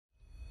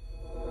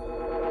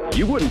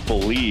You wouldn't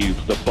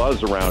believe the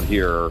buzz around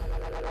here.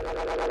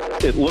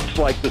 It looks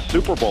like the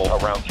Super Bowl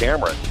around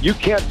Cameron. You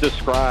can't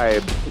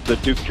describe the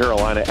Duke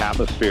Carolina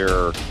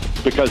atmosphere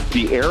because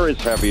the air is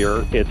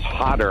heavier, it's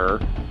hotter,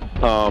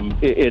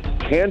 it's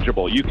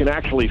tangible. You can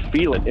actually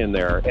feel it in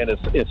there, and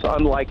it's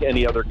unlike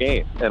any other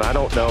game. And I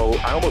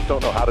almost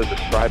don't know how to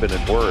describe it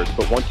in words,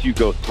 but once you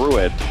go through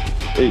it,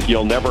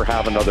 you'll never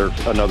have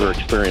another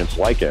experience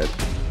like it.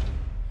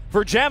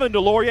 For Javin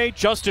DeLaurier,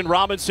 Justin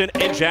Robinson,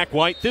 and Jack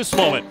White, this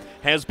moment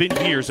has been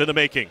years in the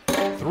making.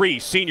 3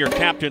 senior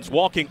captains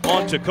walking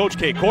onto Coach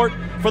K court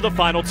for the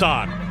final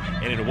time.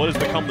 And in what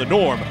has become the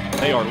norm,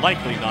 they are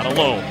likely not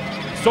alone.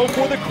 So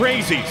for the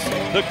crazies,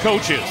 the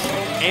coaches,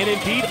 and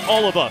indeed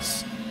all of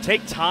us,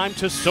 take time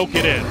to soak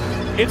it in.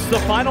 It's the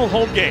final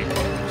home game,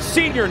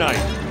 senior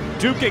night.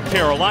 Duke and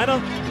Carolina,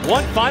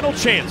 one final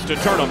chance to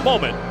turn a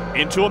moment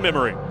into a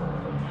memory.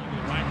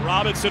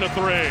 Robinson a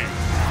 3.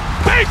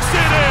 Banks it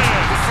in!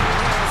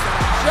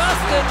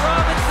 Justin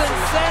Robinson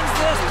sends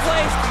this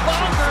place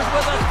bonkers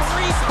with a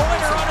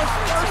 3-pointer on his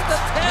first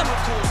attempt.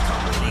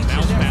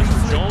 Bounce pass for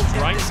Jones,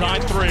 right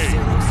side 3.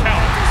 Count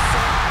it.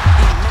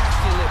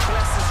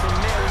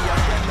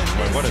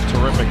 What a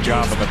terrific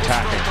job of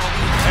attacking.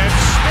 And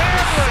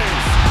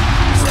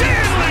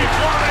Stanley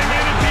flying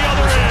in at the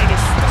other end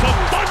to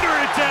thunder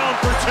it down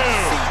for 2.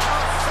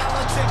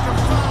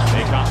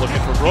 Baycott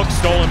looking for Brooks,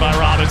 stolen by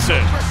Robinson.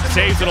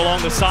 Saves it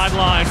along the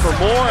sideline for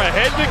Moore,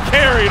 ahead to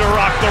Carey to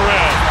rock the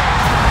rim.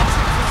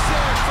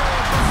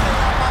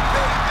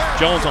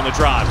 Jones on the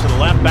drive to the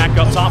left, back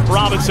up top,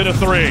 Robinson a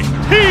 3.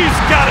 He's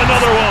got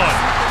another one.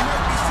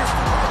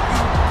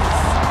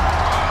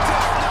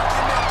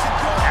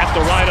 At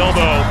the right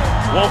elbow,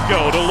 won't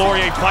go.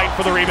 DeLaurier fight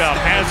for the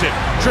rebound, has it.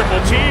 Triple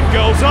team,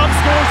 goes up,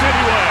 scores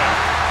anyway.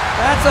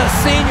 That's a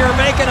senior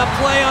making a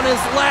play on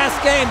his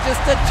last game, just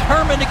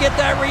determined to get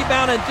that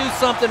rebound and do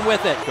something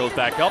with it. Goes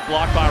back up,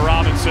 blocked by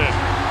Robinson.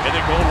 And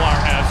then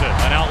Goldwire has it.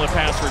 An outlet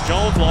pass for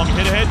Jones, long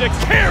hit ahead to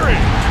Carey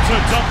to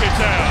dunk it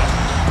down.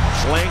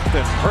 Length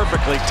and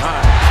perfectly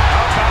timed.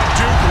 How about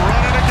Duke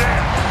running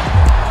again?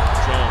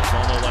 Jones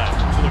on the left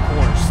to the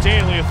corner.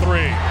 Stanley a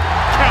 3.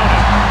 Count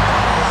it.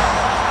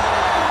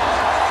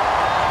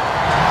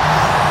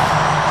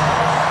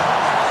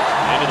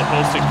 Into the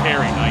post and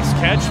Carey. Nice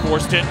catch.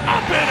 Forced it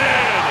up and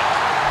in.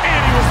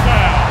 And he was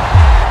fouled.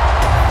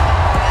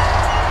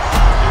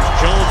 There's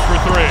Jones for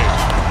 3.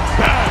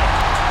 Bang.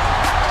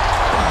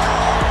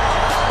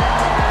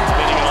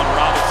 Spinning on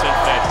Robinson.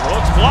 Fed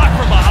Brooks. Blocked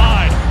from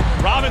behind.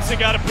 Robinson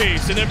got a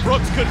piece, and then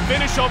Brooks could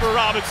finish over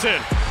Robinson.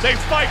 They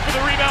fight for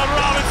the rebound.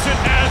 Robinson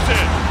has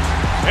it.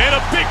 And a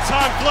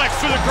big-time flex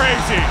for the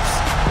Crazies.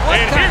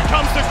 Here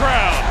comes the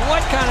crowd.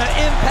 What kind of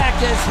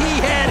impact has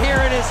he had here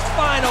in his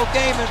final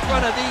game in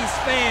front of these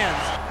fans?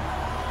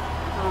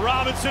 For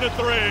Robinson a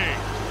 3.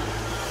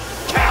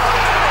 Count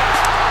it!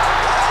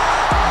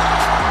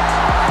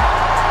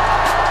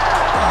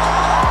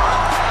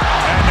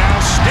 And now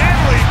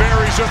Stanley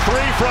buries a 3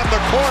 from the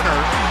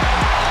corner.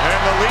 And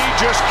the lead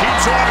just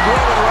keeps on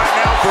growing right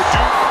now for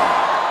Duke.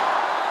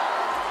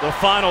 The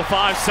final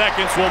 5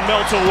 seconds will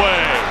melt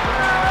away.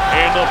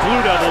 And the Blue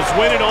Devils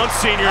win it on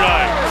senior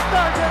night.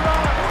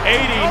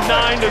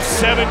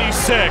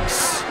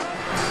 89-76.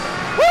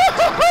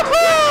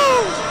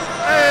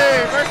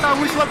 Hey, first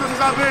time we swept this since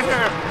I've been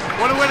here.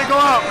 What a way to go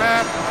out,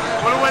 man.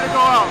 What a way to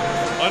go out.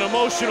 An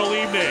emotional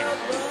evening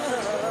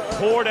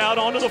poured out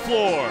onto the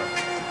floor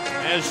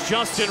as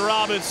Justin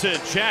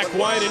Robinson, Jack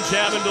White, and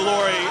Javin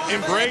DeLaurier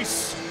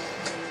embrace.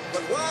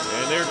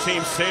 And their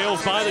team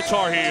sails by the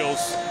Tar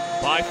Heels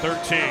by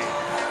 13.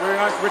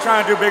 We're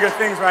trying to do bigger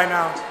things right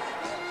now.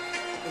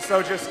 And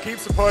so just keep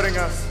supporting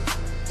us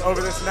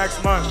over this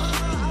next month.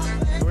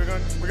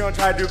 We're gonna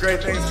try to do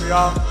great things for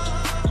y'all.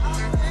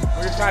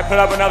 We're gonna try to put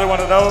up another one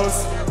of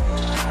those.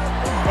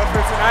 But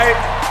for tonight,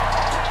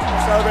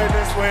 we'll celebrate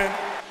this win.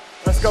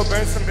 Let's go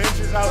burn some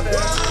benches out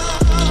there.